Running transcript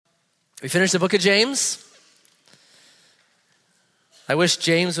We finished the book of James. I wish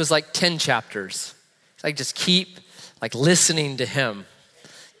James was like 10 chapters. I just keep listening to him.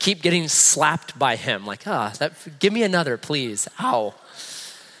 Keep getting slapped by him. Give me another, please. Ow.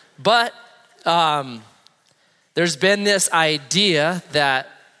 But there's been this idea that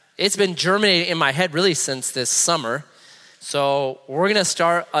it's been germinating in my head really since this summer. So we're going to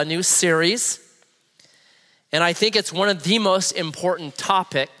start a new series. And I think it's one of the most important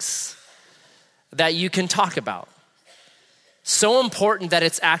topics that you can talk about. So important that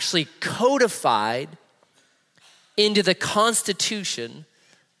it's actually codified into the Constitution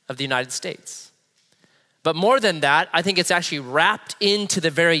of the United States. But more than that, I think it's actually wrapped into the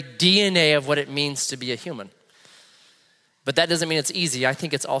very DNA of what it means to be a human. But that doesn't mean it's easy. I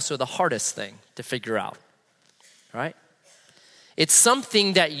think it's also the hardest thing to figure out, right? It's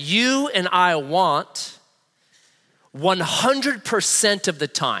something that you and I want 100% of the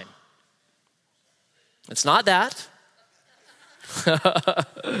time. It's not that.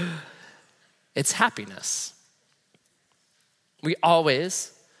 It's happiness. We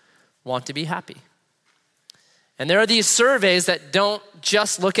always want to be happy. And there are these surveys that don't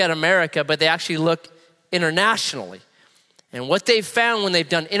just look at America, but they actually look internationally. And what they've found when they've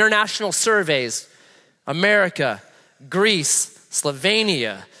done international surveys, America, Greece,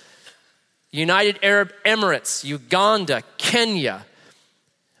 Slovenia, United Arab Emirates, Uganda, Kenya,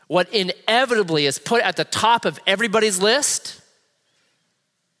 what inevitably is put at the top of everybody's list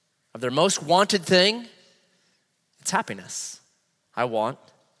of their most wanted thing, it's happiness. I want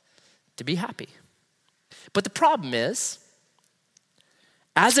to be happy. But the problem is,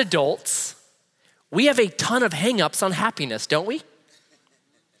 as adults, we have a ton of hang-ups on happiness, don't we?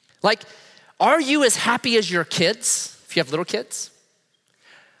 Are you as happy as your kids, if you have little kids?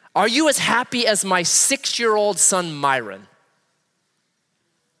 Are you as happy as my 6-year-old son, Myron?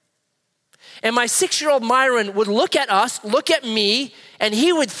 And my 6-year-old Myron would look at us, look at me, and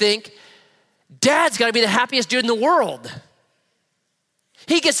he would think, Dad's gotta be the happiest dude in the world.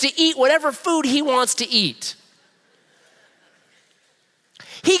 He gets to eat whatever food he wants to eat.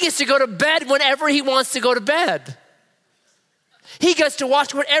 He gets to go to bed whenever he wants to go to bed. He gets to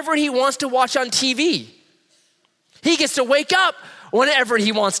watch whatever he wants to watch on TV. He gets to wake up whenever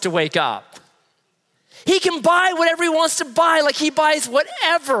he wants to wake up. He can buy whatever he wants to buy, he buys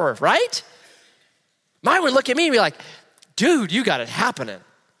whatever, right? Mine would look at me and be like, dude, you got it happening.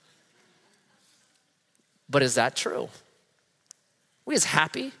 But is that true? We as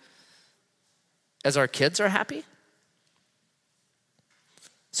happy as our kids are happy?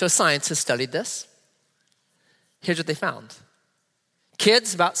 So science has studied this. Here's what they found.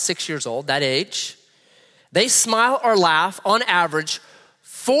 Kids about 6 years old, that age, they smile or laugh on average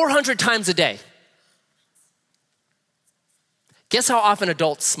 400 times a day. Guess how often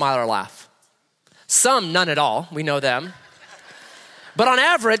adults smile or laugh? Some, none at all. We know them. But on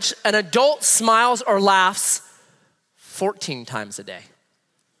average, an adult smiles or laughs 14 times a day.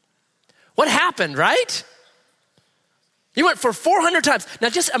 What happened, right? You went for 400 times. Now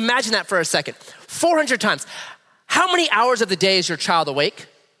just imagine that for a second. 400 times. How many hours of the day is your child awake?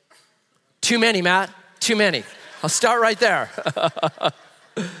 Too many, Matt. Too many. I'll start right there.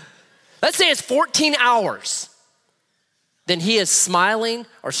 Let's say it's 14 hours. Then he is smiling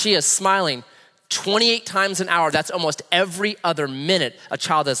or she is smiling 28 times an hour. That's almost every other minute a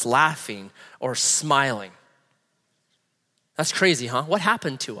child is laughing or smiling. That's crazy, huh? What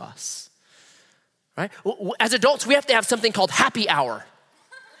happened to us? Right? As adults, we have to have something called happy hour.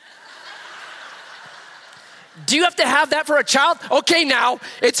 Do you have to have that for a child? Okay, now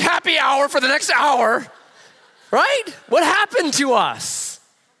it's happy hour for the next hour. Right? What happened to us?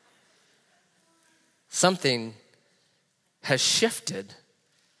 Something has shifted,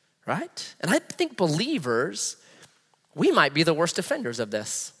 right? And I think believers, we might be the worst offenders of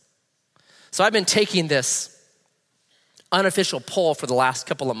this. So I've been taking this unofficial poll for the last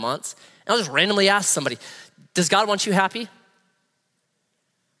couple of months, and I'll just randomly ask somebody, does God want you happy?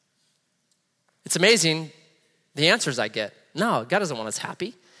 It's amazing the answers I get. No, God doesn't want us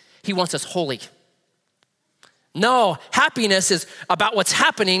happy. He wants us holy. No, happiness is about what's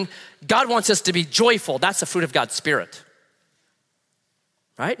happening. God wants us to be joyful. That's the fruit of God's Spirit.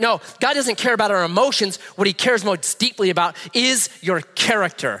 Right? No, God doesn't care about our emotions. What he cares most deeply about is your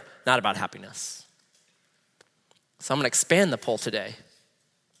character, not about happiness. So I'm going to expand the poll today.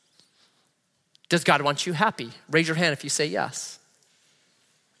 Does God want you happy? Raise your hand if you say yes.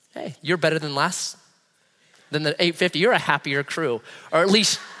 Hey, you're better than the 850. You're a happier crew. Or at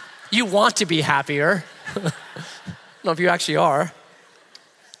least you want to be happier. I don't know if you actually are.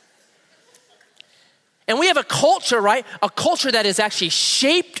 And we have a culture, right? A culture that is actually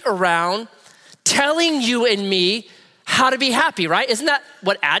shaped around telling you and me how to be happy, right? Isn't that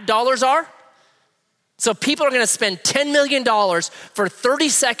what ad dollars are? So people are gonna spend $10 million for 30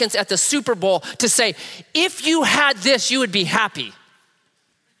 seconds at the Super Bowl to say, if you had this, you would be happy,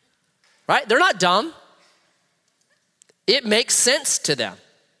 right? They're not dumb. It makes sense to them.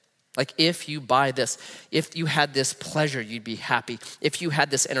 Like, if you buy this, if you had this pleasure, you'd be happy. If you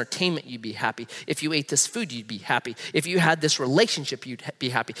had this entertainment, you'd be happy. If you ate this food, you'd be happy. If you had this relationship, you'd be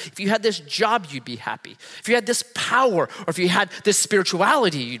happy. If you had this job, you'd be happy. If you had this power, or if you had this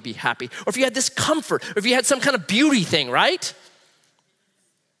spirituality, you'd be happy. Or if you had this comfort, or if you had some kind of beauty thing, right?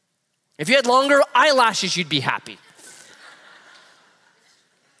 If you had longer eyelashes, you'd be happy.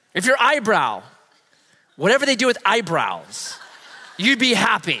 If your eyebrow, whatever they do with eyebrows, you'd be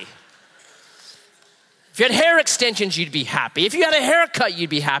happy. If you had hair extensions, you'd be happy. If you had a haircut, you'd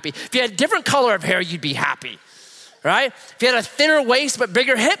be happy. If you had a different color of hair, you'd be happy, right? If you had a thinner waist but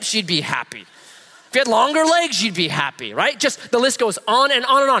bigger hips, you'd be happy. If you had longer legs, you'd be happy, right? Just the list goes on and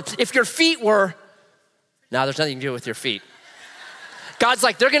on and on. If your feet were, now there's nothing to do with your feet. God's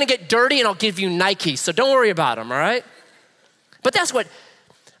like, they're gonna get dirty and I'll give you Nike, so don't worry about them, all right? But that's what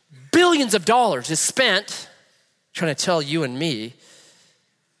billions of dollars is spent trying to tell you and me,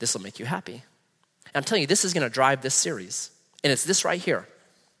 this will make you happy. I'm telling you, this is gonna drive this series. And it's this right here.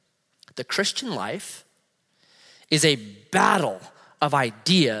 The Christian life is a battle of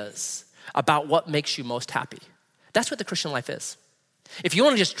ideas about what makes you most happy. That's what the Christian life is. If you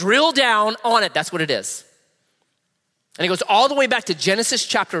wanna just drill down on it, that's what it is. And it goes all the way back to Genesis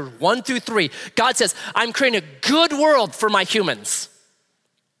chapter 1-3. God says, I'm creating a good world for my humans.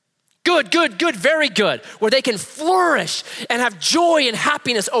 Good, very good, where they can flourish and have joy and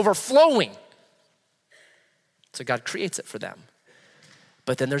happiness overflowing. So God creates it for them.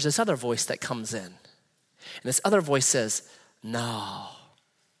 But then there's this other voice that comes in. And this other voice says, no,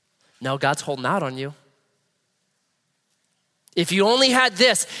 God's holding out on you. If you only had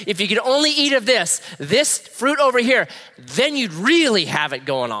this, if you could only eat of this fruit over here, then you'd really have it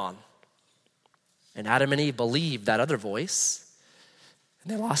going on. And Adam and Eve believed that other voice,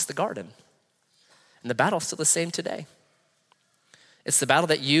 and they lost the garden. And the battle's still the same today. It's the battle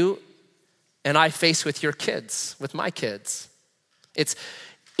that you and I face with your kids, with my kids.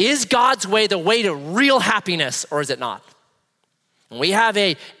 Is God's way the way to real happiness, or is it not? And we have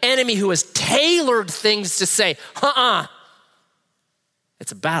an enemy who has tailored things to say,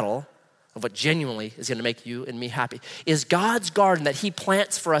 It's a battle of what genuinely is gonna make you and me happy. Is God's garden that he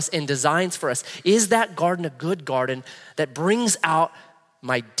plants for us and designs for us, is that garden a good garden that brings out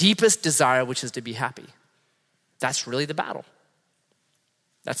my deepest desire, which is to be happy? That's really the battle.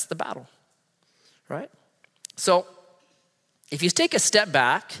 That's the battle, right? So if you take a step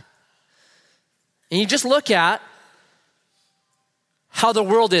back and you just look at how the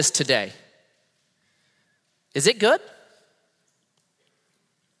world is today, is it good?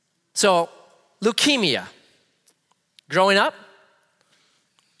 So leukemia. Growing up,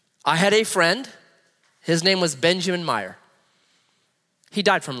 I had a friend, his name was Benjamin Meyer. He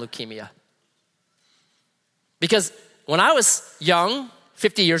died from leukemia. Because when I was young,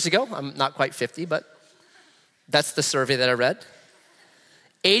 50 years ago, I'm not quite 50, but that's the survey that I read,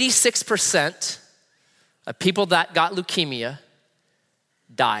 86% of people that got leukemia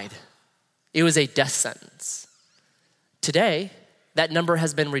died. It was a death sentence. Today, that number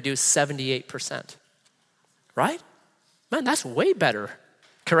has been reduced 78%, right? Man, that's way better,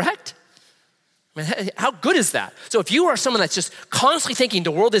 correct? I mean, how good is that? So if you are someone that's just constantly thinking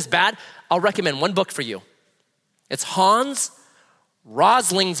the world is bad, I'll recommend one book for you. It's Hans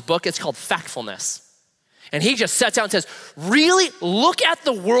Rosling's book. It's called Factfulness. And he just sets out and says, really look at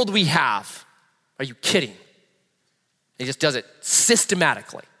the world we have. Are you kidding? He just does it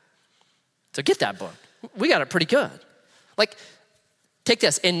systematically. So get that book. We got it pretty good. Like, take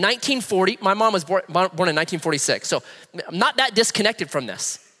this. In 1940, my mom was born in 1946, so I'm not that disconnected from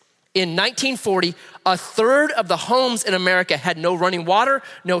this. In 1940, a third of the homes in America had no running water,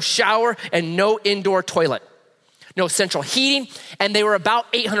 no shower, and no indoor toilet, no central heating, and they were about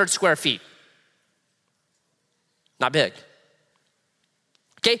 800 square feet. Not big.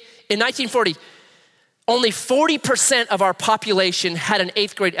 Okay, in 1940, only 40% of our population had an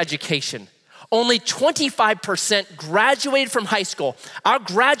 8th grade education. Only 25% graduated from high school. Our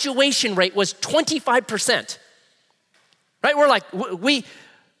graduation rate was 25%. Right? We're like, we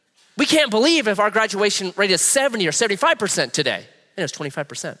can't believe if our graduation rate is 70 or 75% today. And it was 25%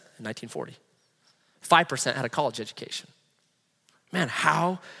 in 1940. 5% had a college education. Man,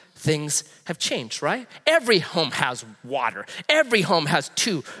 how things have changed, right? Every home has water. Every home has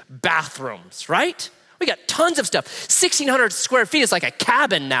 2 bathrooms, right? We got tons of stuff. 1,600 square feet is like a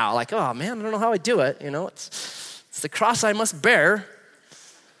cabin now. Like, oh man, I don't know how I do it. It's the cross I must bear.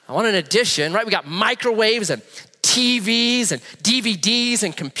 I want an addition, right? We got microwaves and TVs and DVDs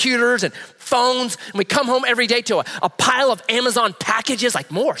and computers and phones. And we come home every day to a pile of Amazon packages,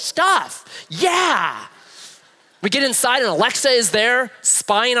 like more stuff. Yeah. We get inside and Alexa is there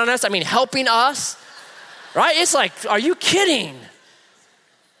spying on us. Helping us, right? It's like, are you kidding?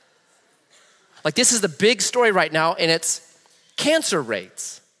 Like this is the big story right now, and it's cancer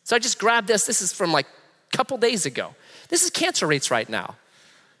rates. So I just grabbed this. This is from like a couple days ago. This is cancer rates right now.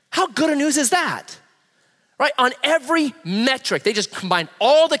 How good a news is that? Right? On every metric, they just combine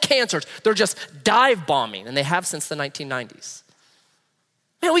all the cancers. They're just dive bombing, and they have since the 1990s.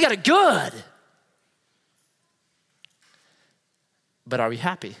 Man, we got it good. But are we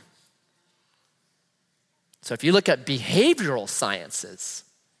happy? So if you look at behavioral sciences,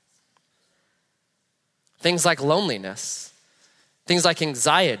 things like loneliness, things like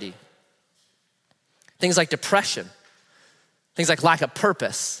anxiety, things like depression, things like lack of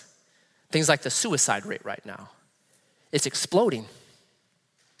purpose, things like the suicide rate right now, it's exploding.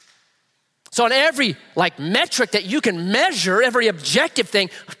 So on every metric that you can measure, every objective thing,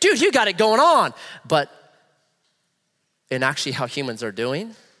 dude, you got it going on. But in actually how humans are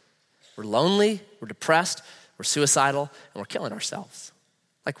doing, we're lonely, we're depressed, we're suicidal, and we're killing ourselves.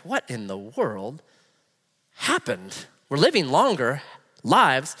 Like what in the world happened? We're living longer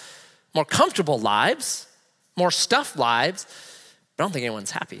lives, more comfortable lives, more stuffed lives, but I don't think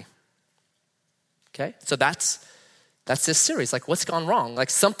anyone's happy. Okay, so that's this series. Like what's gone wrong? Like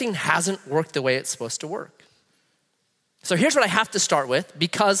something hasn't worked the way it's supposed to work. So here's what I have to start with,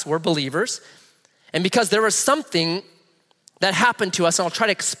 because we're believers and because there was something that happened to us, and I'll try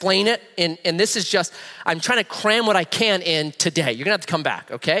to explain it. And this is just, I'm trying to cram what I can in today. You're gonna have to come back,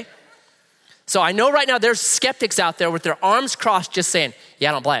 okay? So I know right now there's skeptics out there with their arms crossed just saying, yeah,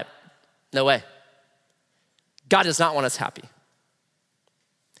 I don't buy it. No way. God does not want us happy.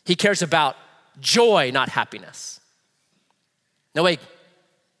 He cares about joy, not happiness. No way.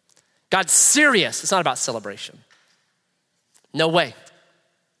 God's serious. It's not about celebration. No way.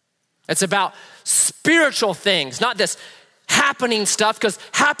 It's about spiritual things, not this happening stuff, because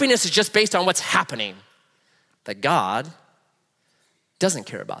happiness is just based on what's happening. That God doesn't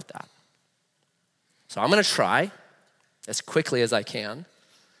care about that. So I'm gonna try as quickly as I can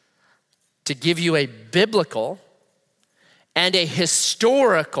to give you a biblical and a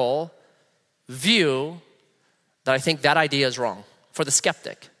historical view that I think that idea is wrong for the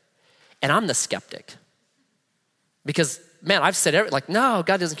skeptic. And I'm the skeptic. Because, man, I've said no,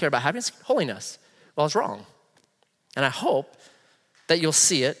 God doesn't care about happiness, holiness. Well, it's wrong. And I hope that you'll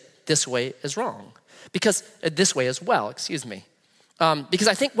see it this way as wrong. Because, this way as well, excuse me. Because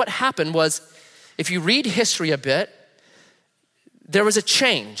I think what happened was, if you read history a bit, there was a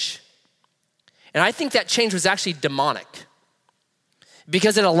change. And I think that change was actually demonic.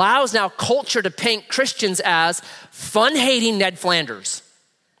 Because it allows now culture to paint Christians as fun-hating Ned Flanders.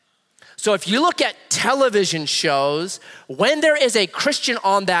 So if you look at television shows, when there is a Christian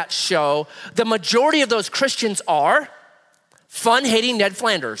on that show, the majority of those Christians are fun-hating Ned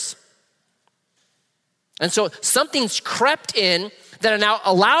Flanders. And so something's crept in that now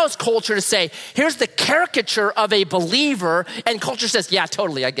allows culture to say, here's the caricature of a believer, and culture says, yeah,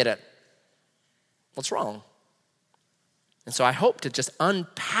 totally, I get it. What's wrong? And so I hope to just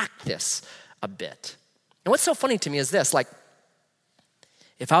unpack this a bit. And what's so funny to me is this,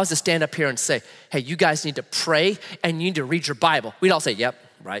 if I was to stand up here and say, hey, you guys need to pray and you need to read your Bible, we'd all say, yep,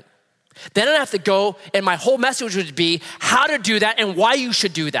 right. Then I'd have to go, and my whole message would be how to do that and why you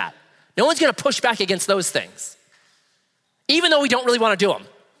should do that. No one's gonna push back against those things, even though we don't really wanna do them.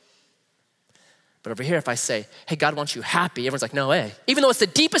 But over here, if I say, hey, God wants you happy, everyone's like, no way. Even though it's the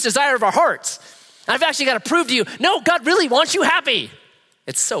deepest desire of our hearts. And I've actually got to prove to you, no, God really wants you happy.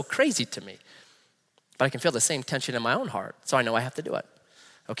 It's so crazy to me. But I can feel the same tension in my own heart, so I know I have to do it.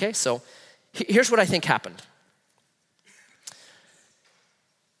 Okay, so here's what I think happened.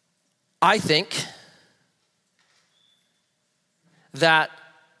 I think that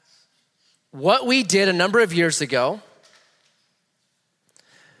what we did a number of years ago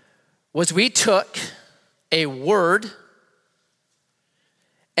was we took a word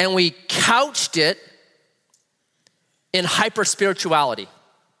and we couched it in hyper-spirituality.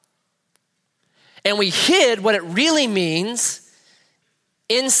 And we hid what it really means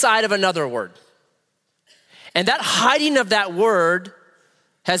inside of another word. And that hiding of that word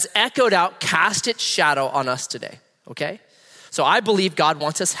has echoed out, cast its shadow on us today, okay? So I believe God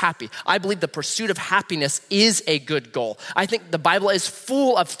wants us happy. I believe the pursuit of happiness is a good goal. I think the Bible is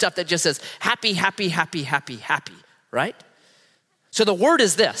full of stuff that just says happy, happy, happy, happy, happy, right? So the word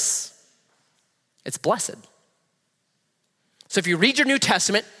is this. It's blessed. So if you read your New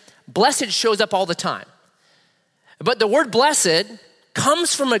Testament, blessed shows up all the time. But the word blessed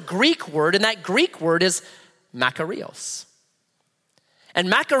comes from a Greek word, and that Greek word is makarios.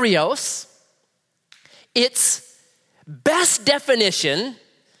 And makarios, its best definition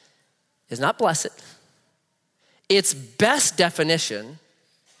is not blessed. Its best definition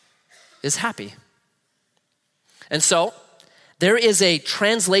is happy. And so there is a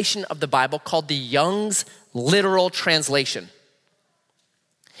translation of the Bible called the Young's Literal Translation.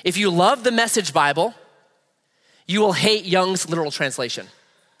 If you love the Message Bible, you will hate Young's Literal Translation,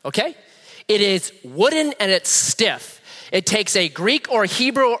 okay? It is wooden and it's stiff. It takes a Greek or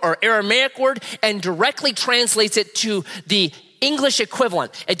Hebrew or Aramaic word and directly translates it to the English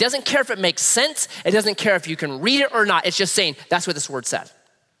equivalent. It doesn't care if it makes sense. It doesn't care if you can read it or not. It's just saying that's what this word said,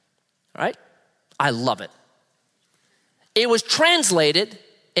 all right? I love it. It was translated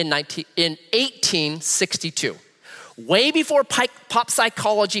in 1862. Way before pop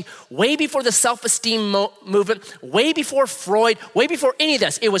psychology, way before the self-esteem movement, way before Freud, way before any of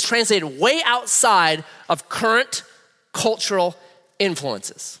this. It was translated way outside of current cultural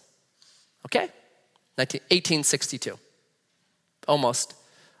influences. Okay? 1862. Almost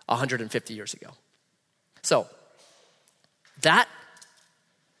 150 years ago. So, that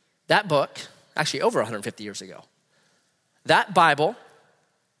book, actually over 150 years ago, that Bible,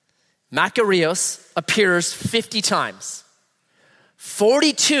 Makarios, appears 50 times.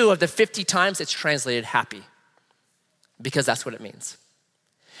 42 of the 50 times it's translated happy, because that's what it means.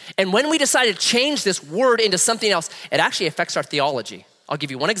 And when we decide to change this word into something else, it actually affects our theology. I'll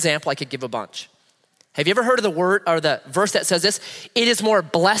give you one example. I could give a bunch. Have you ever heard of the word or the verse that says this? It is more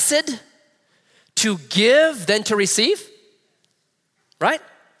blessed to give than to receive, right?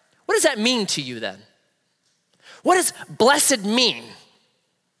 What does that mean to you then? What does blessed mean?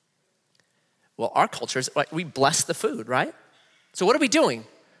 Well, our culture is like we bless the food, right? So what are we doing?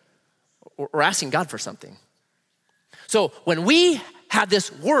 We're asking God for something. So when we have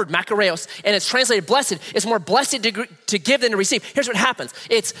this word, makarios, and it's translated blessed, it's more blessed to give than to receive. Here's what happens.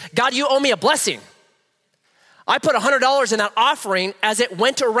 It's, God, you owe me a blessing. I put $100 in that offering as it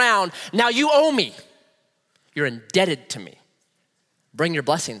went around. Now you owe me. You're indebted to me. Bring your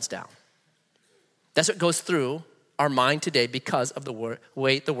blessings down. That's what goes through our mind today because of the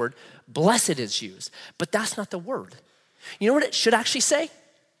way the word blessed is used. But that's not the word. You know what it should actually say?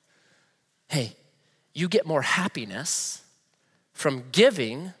 Hey, you get more happiness from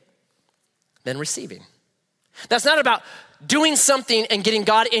giving than receiving. That's not about doing something and getting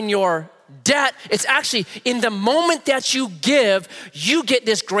God in your debt. It's actually in the moment that you give, you get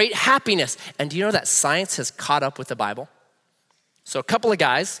this great happiness. And do you know that science has caught up with the Bible? So a couple of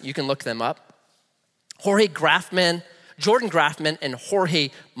guys, you can look them up. Jordan Grafman and Jorge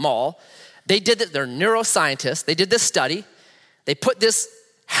Moll, they're neuroscientists. They did this study. They put this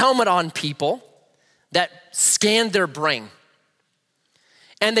helmet on people that scanned their brain.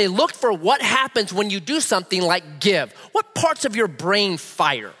 And they looked for what happens when you do something like give. What parts of your brain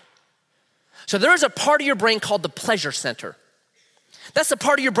fire? So there's a part of your brain called the pleasure center. That's the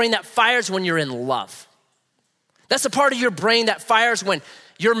part of your brain that fires when you're in love. That's the part of your brain that fires when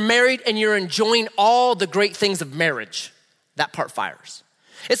you're married and you're enjoying all the great things of marriage. That part fires.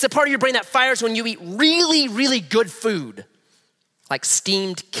 It's the part of your brain that fires when you eat really, really good food, like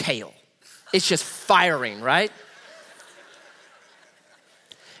steamed kale. It's just firing, right?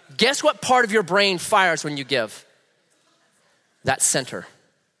 Guess what part of your brain fires when you give? That center.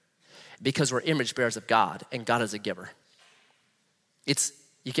 Because we're image bearers of God, and God is a giver.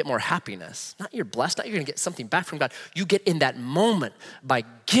 You get more happiness. Not you're blessed, not you're gonna get something back from God. You get in that moment by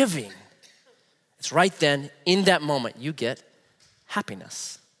giving. It's right then, in that moment, you get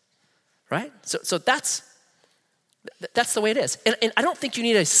happiness, right? So that's the way it is. And I don't think you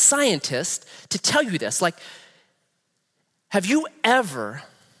need a scientist to tell you this. Like, have you ever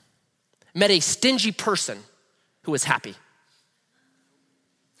met a stingy person who was happy?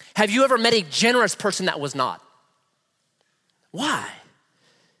 Have you ever met a generous person that was not? Why?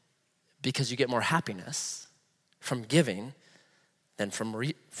 Because you get more happiness from giving than from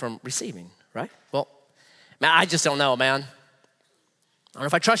receiving, right? Well, man, I just don't know, man. I don't know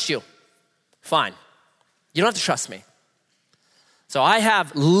if I trust you. Fine. You don't have to trust me. So I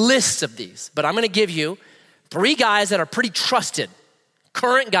have lists of these, but I'm gonna give you 3 guys that are pretty trusted,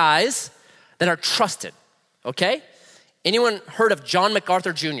 current guys that are trusted, okay? Anyone heard of John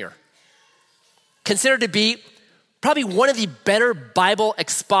MacArthur Jr.? Considered to be Probably one of the better Bible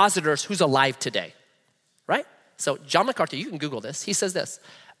expositors who's alive today, right? So John MacArthur, you can Google this. He says this,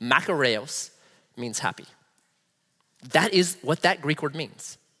 Makarios means happy. That is what that Greek word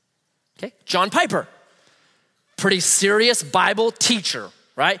means, okay? John Piper, pretty serious Bible teacher,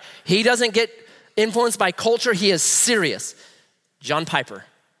 right? He doesn't get influenced by culture. He is serious. John Piper,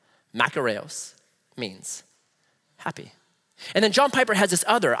 Makarios means happy. And then John Piper has this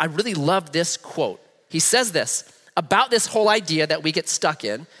other, I really love this quote. He says this about this whole idea that we get stuck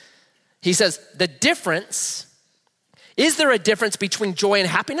in. He says, is there a difference between joy and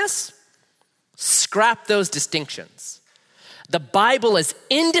happiness? Scrap those distinctions. The Bible is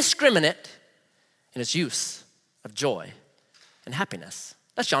indiscriminate in its use of joy and happiness.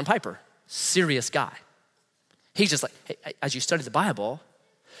 That's John Piper, serious guy. He's just like, hey, as you study the Bible,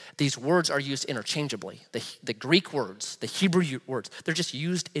 these words are used interchangeably. The Greek words, the Hebrew words, they're just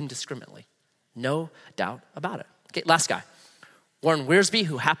used indiscriminately. No doubt about it. Okay, last guy. Warren Wiersbe,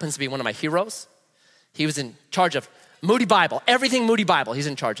 who happens to be one of my heroes. He was in charge of Moody Bible, everything Moody Bible, he's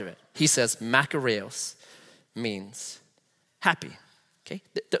in charge of it. He says Makarios means happy, okay?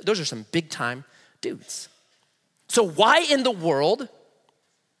 Those are some big time dudes. So why in the world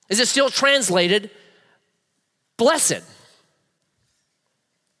is it still translated blessed?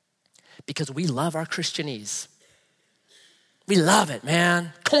 Because we love our Christianese. We love it,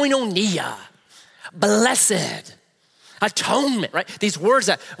 man. Koinonia, blessed, atonement, right? These words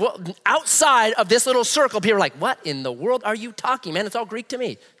that, well, outside of this little circle, people are like, what in the world are you talking, man? It's all Greek to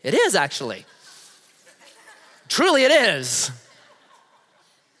me. It is actually. Truly it is.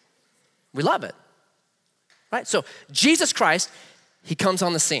 We love it, right? So Jesus Christ, he comes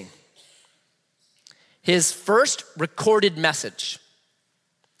on the scene. His first recorded message.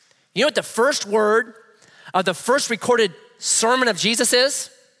 You know what the first word of the first recorded sermon of Jesus is?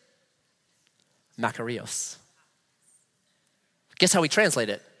 Makarios. Guess how we translate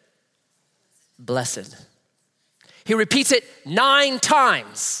it? Blessed. He repeats it 9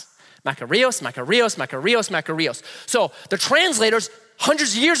 times. Makarios, Makarios, Makarios, Makarios. So the translators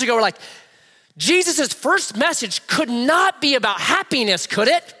hundreds of years ago were like, Jesus' first message could not be about happiness, could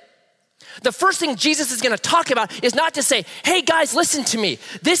it? The first thing Jesus is gonna talk about is not to say, hey guys, listen to me.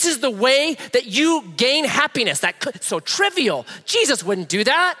 This is the way that you gain happiness. That's so trivial. Jesus wouldn't do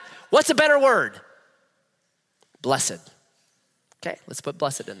that. What's a better word? Blessed. Okay, let's put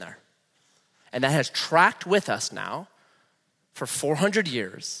blessed in there. And that has tracked with us now for 400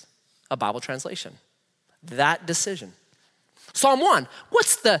 years of Bible translation. That decision. Psalm 1,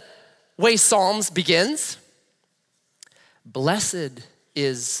 what's the way Psalms begins? Blessed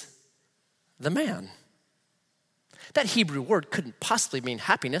is the man. That Hebrew word couldn't possibly mean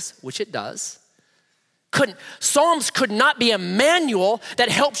happiness, which it does. Psalms could not be a manual that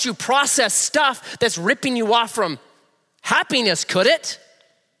helps you process stuff that's ripping you off from happiness, could it?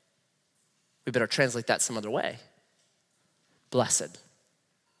 We better translate that some other way. Blessed.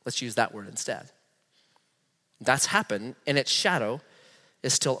 Let's use that word instead. That's happened, and its shadow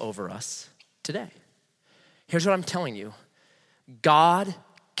is still over us today. Here's what I'm telling you. God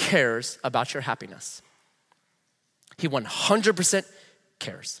cares about your happiness. He 100%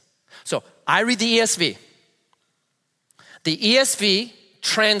 cares. So I read the ESV. The ESV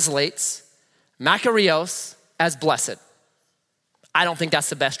translates Makarios as blessed. I don't think that's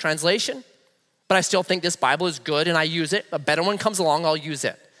the best translation, but I still think this Bible is good and I use it. A better one comes along, I'll use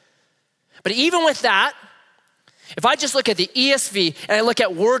it. But even with that, if I just look at the ESV and I look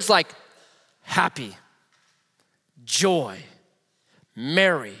at words like happy, joy,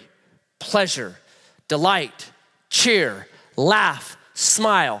 merry, pleasure, delight, cheer, laugh,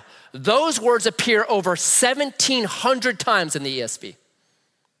 smile, those words appear over 1,700 times in the ESV.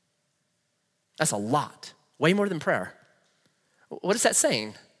 That's a lot, way more than prayer. What is that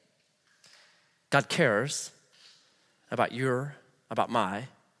saying? God cares about my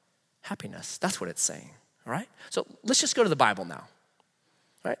happiness. That's what it's saying, all right? So let's just go to the Bible now,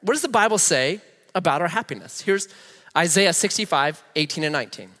 all right? What does the Bible say about our happiness? Here's Isaiah 65, 18 and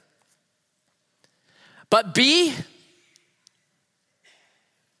 19. But be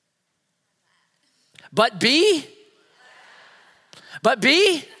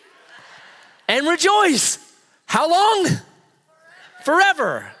and rejoice. How long?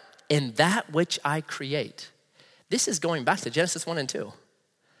 Forever. In that which I create. This is going back to Genesis 1 and 2.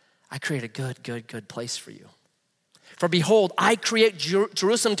 I create a good place for you. For behold, I create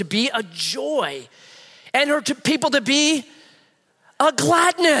Jerusalem to be a joy and her people to be a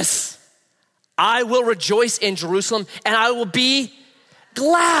gladness. I will rejoice in Jerusalem and I will be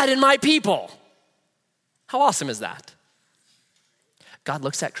glad in my people. How awesome is that? God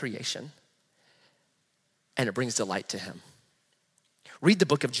looks at creation and it brings delight to him. Read the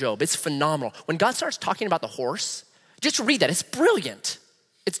book of Job. It's phenomenal. When God starts talking about the horse, just read that. It's brilliant.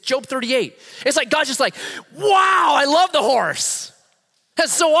 It's Job 38. It's like God's just like, wow, I love the horse.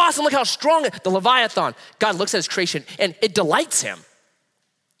 That's so awesome. Look how strong the Leviathan. God looks at his creation and it delights him.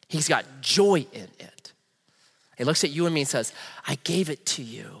 He's got joy in it. He looks at you and me and says, I gave it to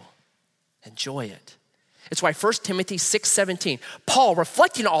you. Enjoy it. It's why 1 Timothy 6:17, Paul,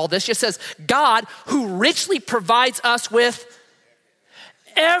 reflecting on all this, just says, God who richly provides us with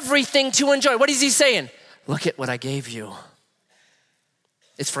everything to enjoy. What is he saying? Look at what I gave you.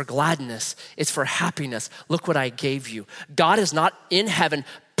 It's for gladness. It's for happiness. Look what I gave you. God is not in heaven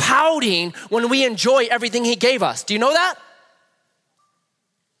pouting when we enjoy everything he gave us. Do you know that?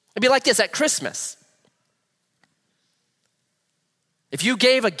 It'd be like this at Christmas. If you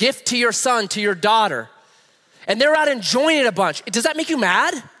gave a gift to your son, to your daughter, and they're out enjoying it a bunch, does that make you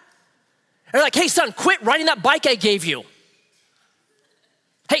mad? They're like, hey son, quit riding that bike I gave you.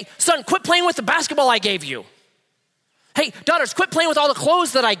 Hey son, quit playing with the basketball I gave you. Hey daughters, quit playing with all the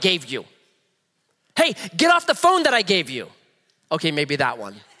clothes that I gave you. Hey, get off the phone that I gave you. Okay, maybe that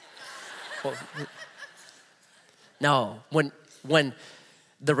one. Well, no, when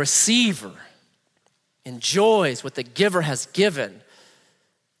the receiver enjoys what the giver has given,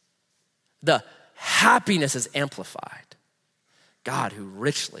 the happiness is amplified. God who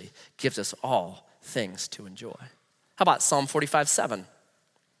richly gives us all things to enjoy. How about Psalm 45:7?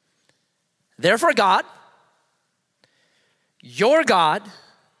 Therefore God, your God,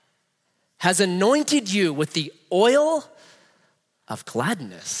 has anointed you with the oil of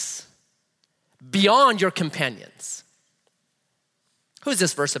gladness beyond your companions. Who's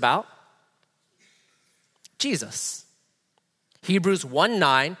this verse about? Jesus. Hebrews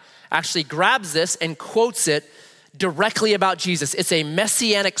 1:9 actually grabs this and quotes it directly about Jesus. It's a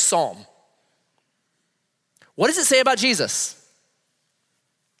messianic psalm. What does it say about Jesus?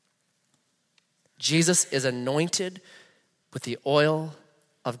 Jesus is anointed with the oil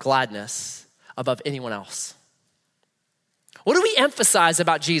of gladness above anyone else. What do we emphasize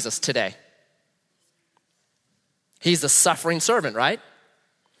about Jesus today? He's the suffering servant, right?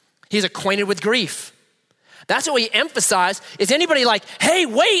 He's acquainted with grief. That's what we emphasize. Is anybody like, hey,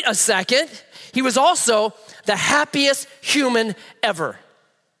 wait a second. He was also the happiest human ever.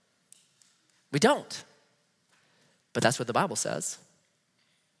 We don't. But that's what the Bible says.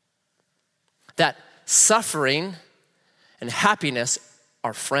 That suffering and happiness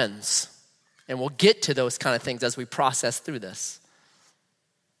are friends. And we'll get to those kind of things as we process through this.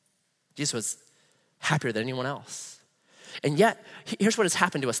 Jesus was happier than anyone else. And yet, here's what has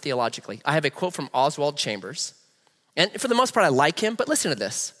happened to us theologically. I have a quote from Oswald Chambers. And for the most part, I like him, but listen to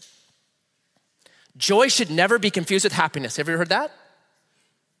this. Joy should never be confused with happiness. Have you ever heard that?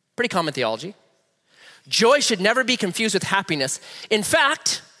 Pretty common theology. Joy should never be confused with happiness. In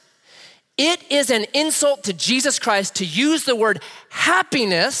fact, it is an insult to Jesus Christ to use the word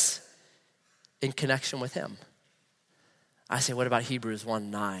happiness in connection with him. I say, what about Hebrews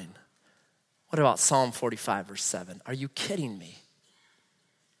 1:9? What about Psalm 45 verse 7? Are you kidding me?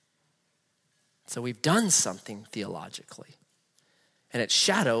 So we've done something theologically, and its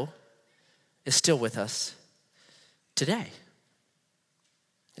shadow is still with us today.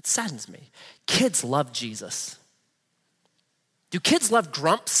 It saddens me. Kids love Jesus. Do kids love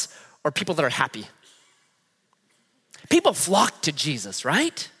grumps or people that are happy? People flock to Jesus,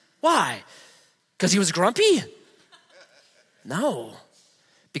 right? Why? Because he was grumpy? No,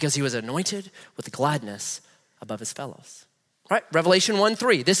 because he was anointed with the gladness above his fellows. Right? Revelation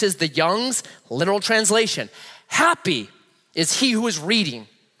 1:3. This is the Young's literal translation. Happy is he who is reading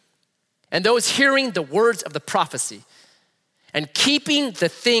and those hearing the words of the prophecy and keeping the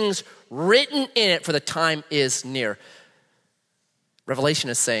things written in it, for the time is near. Revelation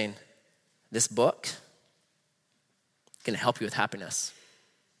is saying, this book can help you with happiness.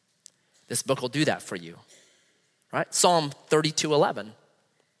 This book will do that for you. Right? Psalm 32:11.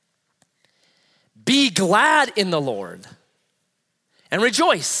 Be glad in the Lord and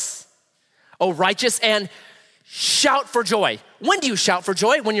rejoice, O righteous, and shout for joy. When do you shout for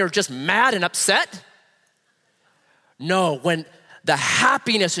joy? When you're just mad and upset? No, when the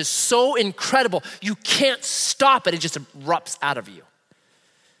happiness is so incredible, you can't stop it. It just erupts out of you.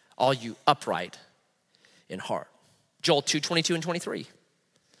 All you upright in heart. Joel 2:22 and 23.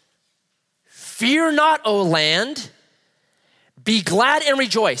 Fear not, O land. Be glad and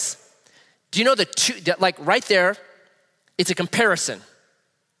rejoice. Do you know the two, like right there, it's a comparison.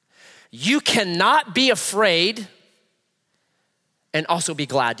 You cannot be afraid and also be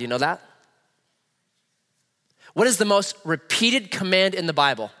glad. Do you know that? What is the most repeated command in the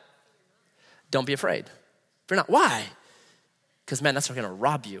Bible? Don't be afraid. Fear not. Why? Because, man, that's not going to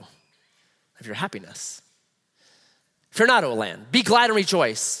rob you of your happiness. Fear not, O land. Be glad and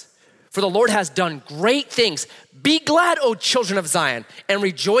rejoice, for the Lord has done great things. Be glad, O children of Zion, and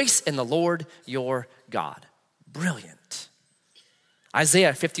rejoice in the Lord your God. Brilliant.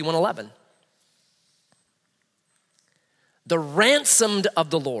 Isaiah 51:11. The ransomed of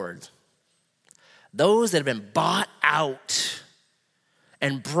the Lord, those that have been bought out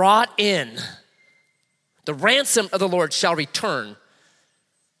and brought in, the ransom of the Lord shall return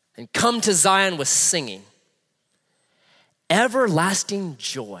and come to Zion with singing. Everlasting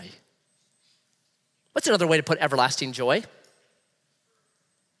joy. What's another way to put everlasting joy?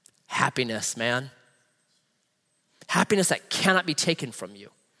 Happiness, man. Happiness that cannot be taken from you.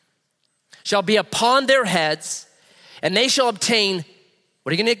 Shall be upon their heads, and they shall obtain,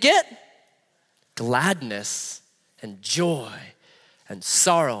 what are you gonna get? Gladness and joy and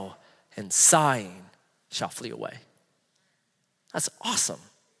sorrow and sighing shall flee away. That's awesome.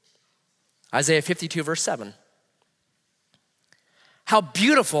 Isaiah 52 verse 7. How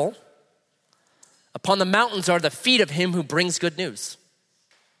beautiful upon the mountains are the feet of him who brings good news,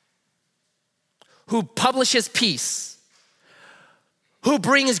 who publishes peace, who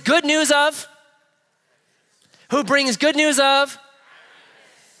brings good news of,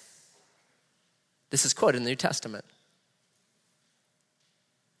 this is quoted in the New Testament.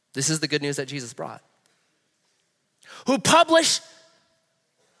 This is the good news that Jesus brought. Who publish,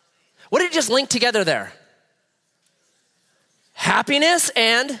 what did it just link together there? Happiness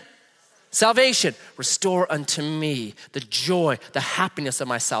and salvation. Restore unto me the joy, the happiness of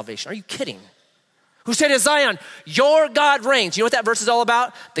my salvation. Are you kidding? Who said to Zion, your God reigns. You know what that verse is all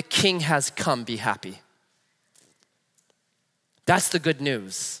about? The King has come, be happy. That's the good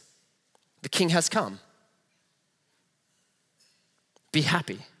news. The King has come. Be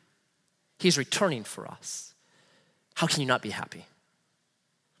happy. He's returning for us. How can you not be happy?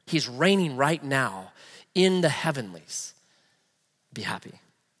 He's reigning right now in the heavenlies. Be happy.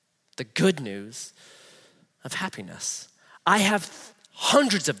 The good news of happiness. I have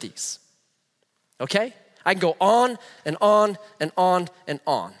hundreds of these, okay? I can go on and on and on and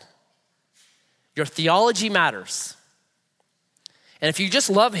on. Your theology matters. And if you just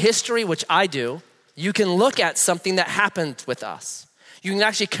love history, which I do, you can look at something that happened with us. You can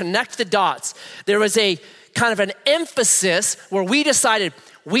actually connect the dots. There was a kind of an emphasis where we decided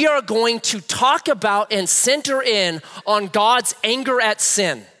we are going to talk about and center in on God's anger at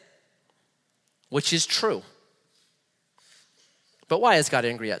sin, which is true. But why is God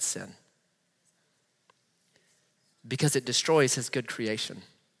angry at sin? Because it destroys his good creation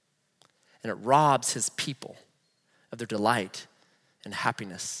and it robs his people of their delight and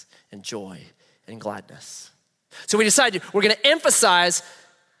happiness and joy and gladness. So we decided we're going to emphasize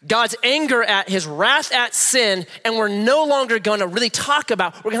God's anger at his wrath at sin, and we're no longer going to really talk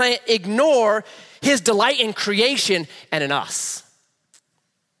about, we're going to ignore his delight in creation and in us.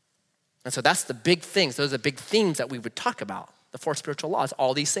 And so that's the big things. Those are the big themes that we would talk about. The 4 spiritual laws,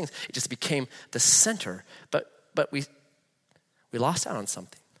 all these things. It just became the center. But we lost out on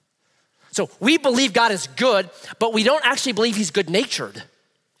something. So we believe God is good, but we don't actually believe he's good-natured.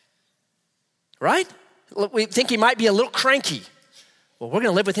 Right? We think he might be a little cranky. Well, we're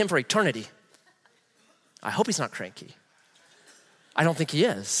going to live with him for eternity. I hope he's not cranky. I don't think he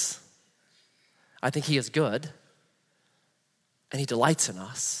is. I think he is good, and he delights in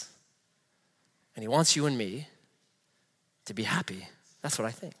us, and he wants you and me to be happy. That's what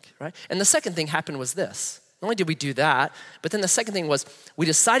I think, right? And the second thing happened was this. Not only did we do that, but then the second thing was we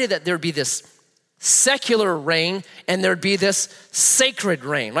decided that there would be this secular reign and there'd be this sacred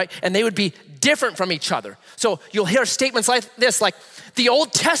reign, right? And they would be different from each other. So you'll hear statements like this, like the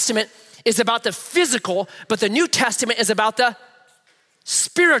Old Testament is about the physical, but the New Testament is about the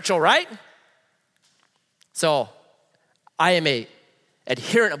spiritual, right? So I am a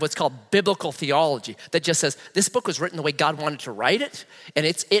adherent of what's called biblical theology that just says this book was written the way God wanted to write it, and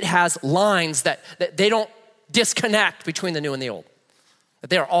it has lines that they don't disconnect between the new and the old, that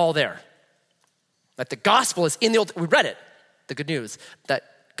they are all there. That the gospel is in the old, we read it, the good news that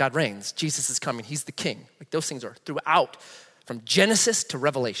God reigns, Jesus is coming, he's the king. Like those things are throughout from Genesis to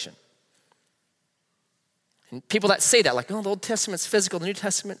Revelation. And people that say that, like, oh, the Old Testament's physical, the New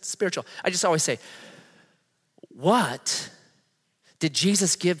Testament's spiritual. I just always say, what did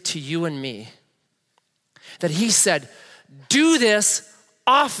Jesus give to you and me that he said, do this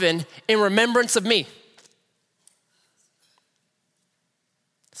often in remembrance of me?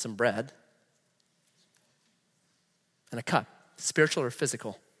 Some bread and a cup, spiritual or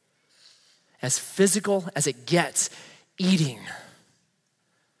physical. As physical as it gets, eating.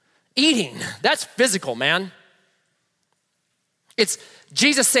 Eating, that's physical, man. It's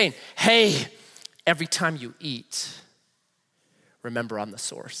Jesus saying, hey, every time you eat, remember I'm the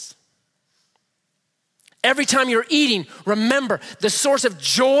source. Every time you're eating, remember the source of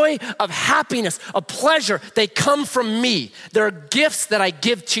joy, of happiness, of pleasure, they come from me. They're gifts that I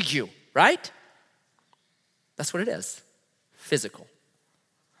give to you, right? That's what it is, physical.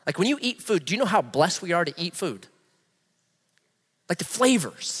 Like when you eat food, do you know how blessed we are to eat food? Like the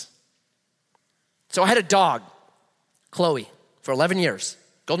flavors. So I had a dog, Chloe, for 11 years,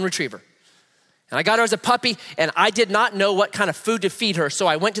 golden retriever. And I got her as a puppy, and I did not know what kind of food to feed her. So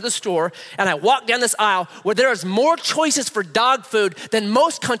I went to the store, and I walked down this aisle where there is more choices for dog food than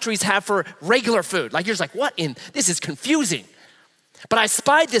most countries have for regular food. Like you're just like, what in, this is confusing. But I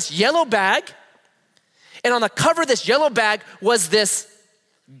spied this yellow bag, and on the cover of this yellow bag was this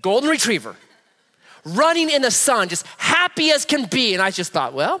golden retriever running in the sun, just happy as can be. And I just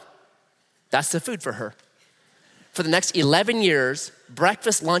thought, well, that's the food for her. For the next 11 years,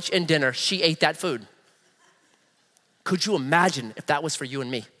 breakfast, lunch, and dinner, she ate that food. Could you imagine if that was for you and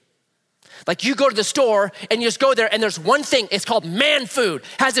me? Like you go to the store and you just go there and there's one thing, it's called man food.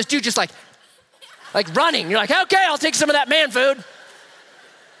 Has this dude just like running. You're like, okay, I'll take some of that man food.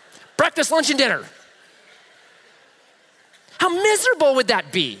 Breakfast, lunch, and dinner. How miserable would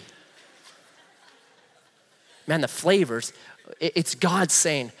that be? Man, the flavors, it's God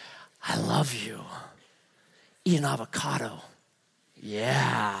saying, I love you. Eat an avocado.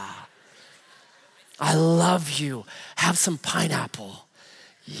 Yeah. I love you. Have some pineapple.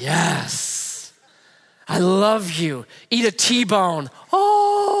 Yes. I love you. Eat a T-bone.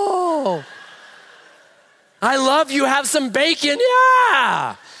 Oh. I love you. Have some bacon.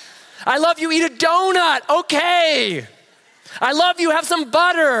 Yeah. I love you. Eat a donut. Okay. I love you. Have some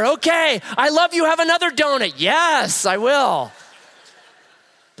butter. Okay. I love you. Have another donut. Yes, I will.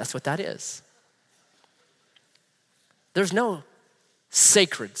 That's what that is. There's no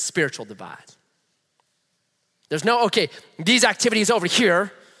sacred spiritual divide. There's no, okay, these activities over here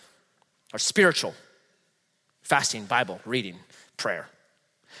are spiritual. Fasting, Bible, reading, prayer.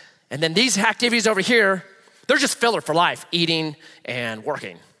 And then these activities over here, they're just filler for life, eating and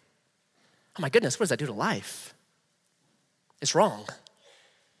working. Oh my goodness, what does that do to life? It's wrong.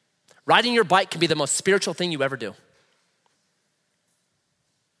 Riding your bike can be the most spiritual thing you ever do.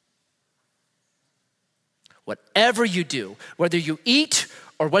 Whatever you do, whether you eat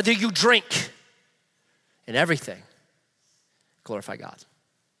or whether you drink, in everything, glorify God.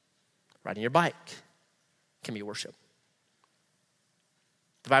 Riding your bike can be worship.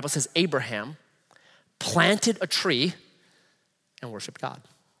 The Bible says Abraham planted a tree and worshiped God.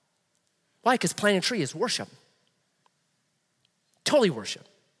 Why? Because planting a tree is worship. Totally worship.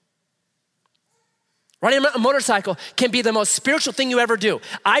 Riding a motorcycle can be the most spiritual thing you ever do.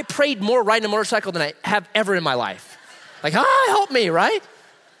 I prayed more riding a motorcycle than I have ever in my life. Like, help me, right?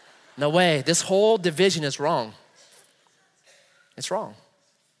 No way. This whole division is wrong. It's wrong.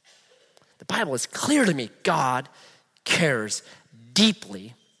 The Bible is clear to me. God cares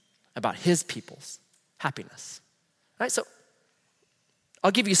deeply about his people's happiness. All right, so I'll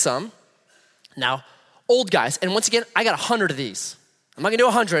give you some. Now, old guys, and once again, I got 100 of these. I'm not gonna do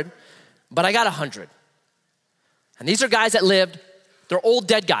 100, but I got 100. And these are guys that lived, they're old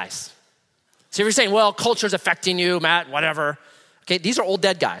dead guys. So if you're saying, well, culture's affecting you, Matt, whatever. Okay, these are old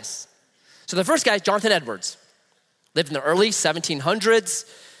dead guys. So the first guy is Jonathan Edwards. Lived in the early 1700s,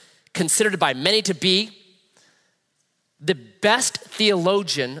 considered by many to be the best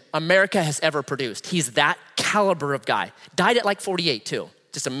theologian America has ever produced. He's that caliber of guy. Died at like 48 too.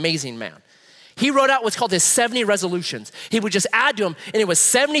 Just amazing man. He wrote out what's called his 70 resolutions. He would just add to them, and it was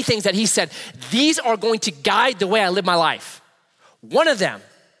 70 things that he said, these are going to guide the way I live my life. One of them,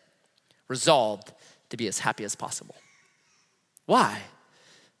 resolved to be as happy as possible. Why?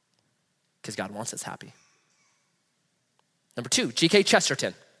 Because God wants us happy. Number 2, G.K.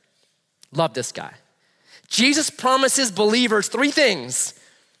 Chesterton. Love this guy. Jesus promises believers 3 things: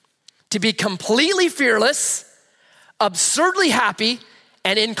 to be completely fearless, absurdly happy,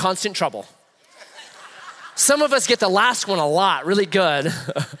 and in constant trouble. Some of us get the last one a lot, really good.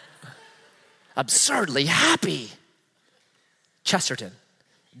 Absurdly happy. Chesterton,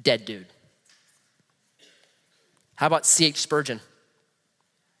 dead dude. How about C.H. Spurgeon?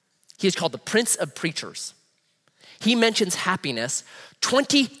 He is called the Prince of Preachers. He mentions happiness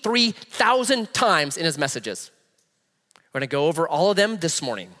 23,000 times in his messages. We're gonna go over all of them this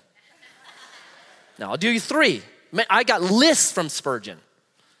morning. Now, I'll do you 3. I got lists from Spurgeon.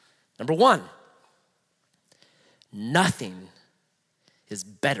 Number 1, nothing is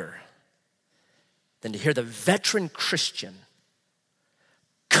better than to hear the veteran Christian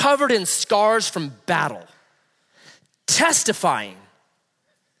covered in scars from battle testifying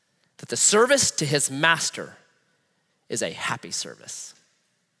that the service to his master is a happy service.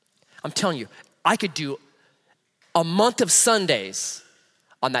 I'm telling you, I could do a month of Sundays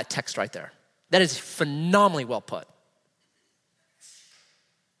on that text right there. That is phenomenally well put.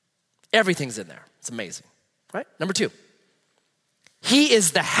 Everything's in there. It's amazing, right? Number 2, he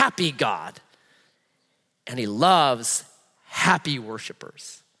is the happy God, and he loves happy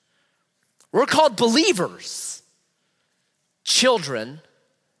worshipers. We're called believers, children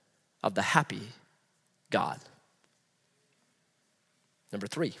of the happy God. Number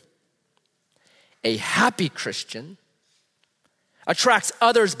 3, a happy Christian attracts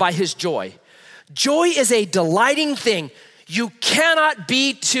others by his joy. Joy is a delighting thing. You cannot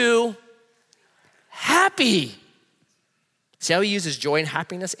be too happy. See how he uses joy and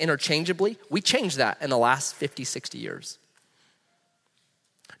happiness interchangeably? We changed that in the last 50, 60 years.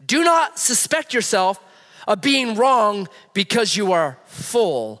 Do not suspect yourself of being wrong because you are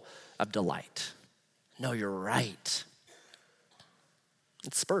full of delight. No, you're right.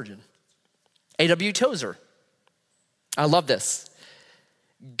 It's Spurgeon. A.W. Tozer. I love this.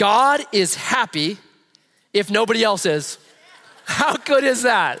 God is happy if nobody else is. How good is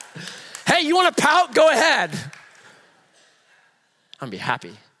that? Hey, you want to pout? Go ahead. I'm gonna be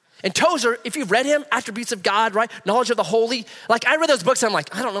happy. And Tozer, if you've read him, Attributes of God, right? Knowledge of the Holy. Like I read those books and I'm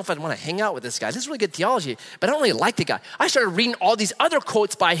like, I don't know if I'd want to hang out with this guy. This is really good theology, but I don't really like the guy. I started reading all these other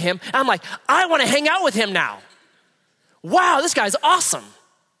quotes by him and I'm like, I want to hang out with him now. Wow, this guy's awesome.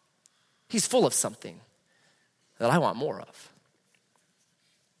 He's full of something that I want more of.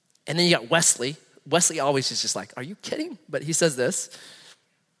 And then you got Wesley. Wesley always is just like, are you kidding? But he says this,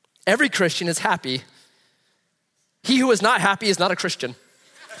 every Christian is happy. He who is not happy is not a Christian.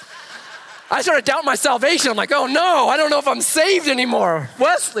 I started doubting my salvation. I'm like, oh no, I don't know if I'm saved anymore.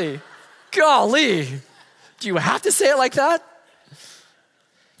 Wesley, golly, do you have to say it like that?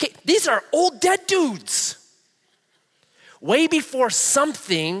 Okay, these are old dead dudes. Way before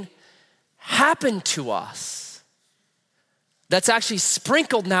something happened to us that's actually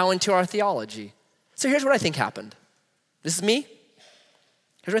sprinkled now into our theology. So here's what I think happened. This is me.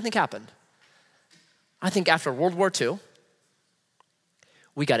 Here's what I think happened. I think after World War II,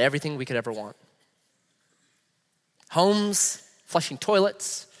 we got everything we could ever want. Homes, flushing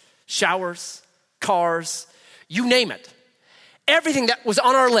toilets, showers, cars, you name it. Everything that was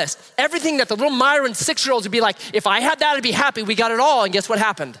on our list, everything that the little Myron 6-year-olds would be like, if I had that, I'd be happy. We got it all, and guess what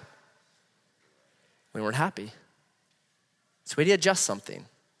happened? We weren't happy. So we had to adjust something.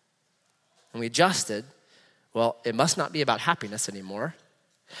 And we adjusted, well, it must not be about happiness anymore.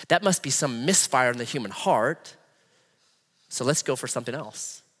 That must be some misfire in the human heart. So let's go for something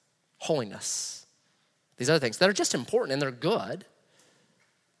else. Holiness. These other things that are just important and they're good,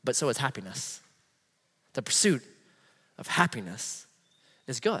 but so is happiness. The pursuit of happiness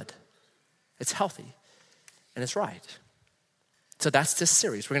is good. It's healthy and it's right. So that's this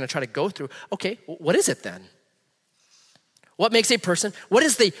series. We're gonna try to go through, okay, what is it then? What makes a person, what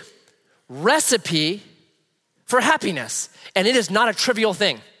is the recipe for happiness? And it is not a trivial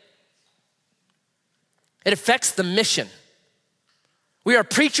thing. It affects the mission. We are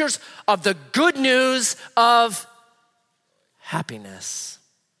preachers of the good news of happiness.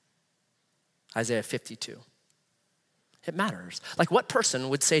 Isaiah 52. It matters. Like what person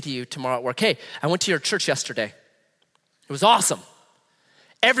would say to you tomorrow at work, hey, I went to your church yesterday. It was awesome.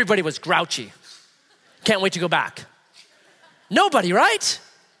 Everybody was grouchy. Can't wait to go back. Nobody, right?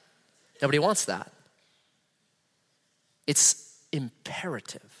 Nobody wants that. It's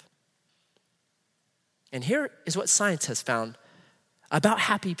imperative. And here is what science has found about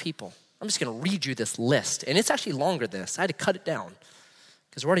happy people. I'm just gonna read you this list, and it's actually longer than this. I had to cut it down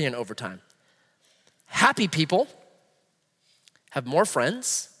because we're already in overtime. Happy people have more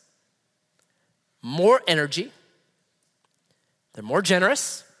friends, more energy, they're more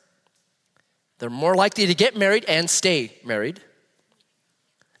generous, they're more likely to get married and stay married.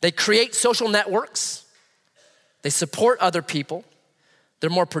 They create social networks, they support other people, they're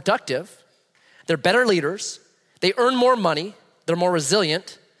more productive, they're better leaders, they earn more money, they're more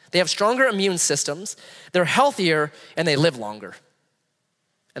resilient, they have stronger immune systems, they're healthier, and they live longer.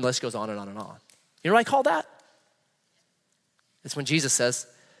 And the list goes on and on and on. You know what I call that? It's when Jesus says,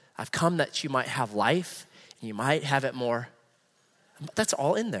 I've come that you might have life and you might have it more. That's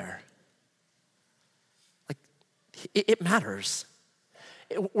all in there. Like, it matters.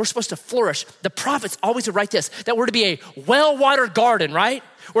 We're supposed to flourish. The prophets always would write this, that we're to be a well-watered garden, right?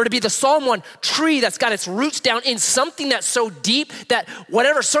 We're to be the Psalm 1 tree that's got its roots down in something that's so deep that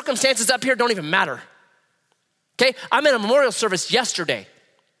whatever circumstances up here don't even matter. Okay, I'm in a memorial service yesterday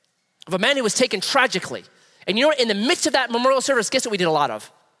of a man who was taken tragically And you know what? In the midst of that memorial service, guess what we did a lot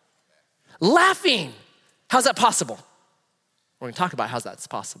of? Laughing. How's that possible? We're going to talk about how that's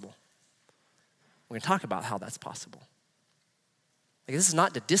possible. We're going to talk about how that's possible. Like, this is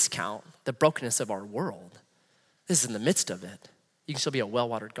not to discount the brokenness of our world. This is in the midst of it. You can still be a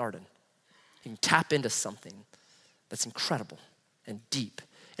well-watered garden. You can tap into something that's incredible and deep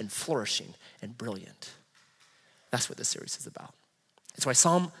and flourishing and brilliant. That's what this series is about. That's why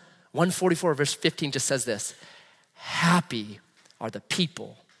Psalm 144 verse 15 just says this: happy are the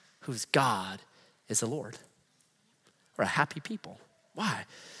people whose God is the Lord. We're a happy people. Why?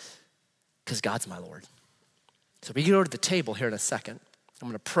 Because God's my Lord. So we go to the table here in a second. I'm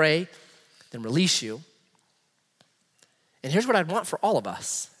going to pray, then release you. And here's what I'd want for all of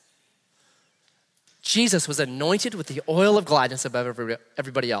us. Jesus was anointed with the oil of gladness above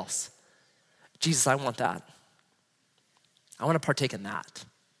everybody else. Jesus, I want that. I want to partake in that.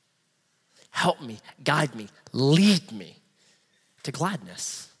 Help me, guide me, lead me to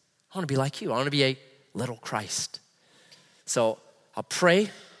gladness. I want to be like you. I want to be a little Christ. So I'll pray,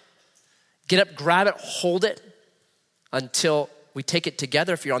 get up, grab it, hold it until we take it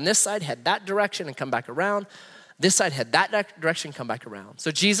together. If you're on this side, head that direction and come back around. This side, head that direction, come back around. So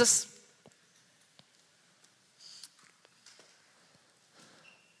Jesus,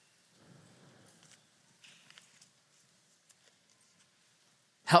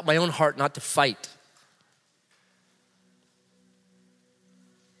 help my own heart not to fight.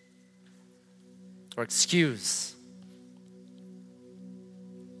 Or excuse.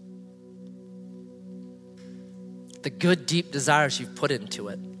 The good, deep desires you've put into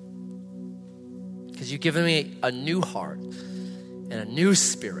it. Because you've given me a new heart and a new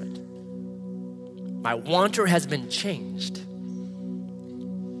spirit. My wanter has been changed.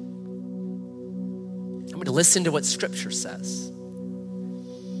 I'm going to listen to what Scripture says.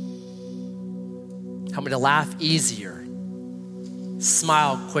 Help me to laugh easier,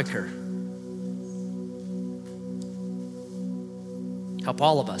 smile quicker. Help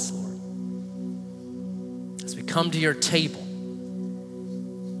all of us, Lord. As we come to your table,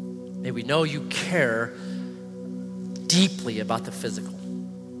 may we know you care deeply about the physical.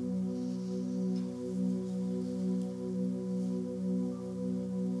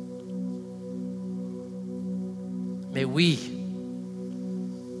 May we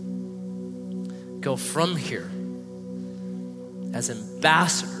go from here as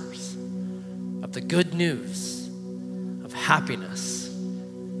ambassadors of the good news of happiness,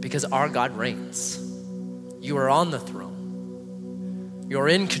 because our God reigns. You are on the throne. You are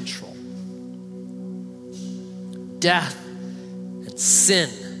in control. Death and sin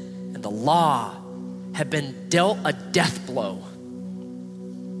and the law have been dealt a death blow.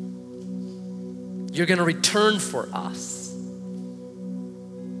 You're going to return for us.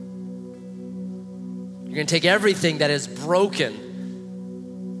 You're going to take everything that is broken,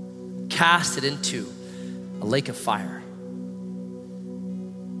 cast it into a lake of fire.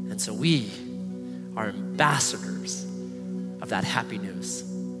 And so we are ambassadors of that happy news.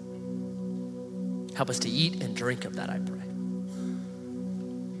 Help us to eat and drink of that, I pray.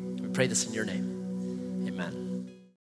 We pray this in your name. Amen.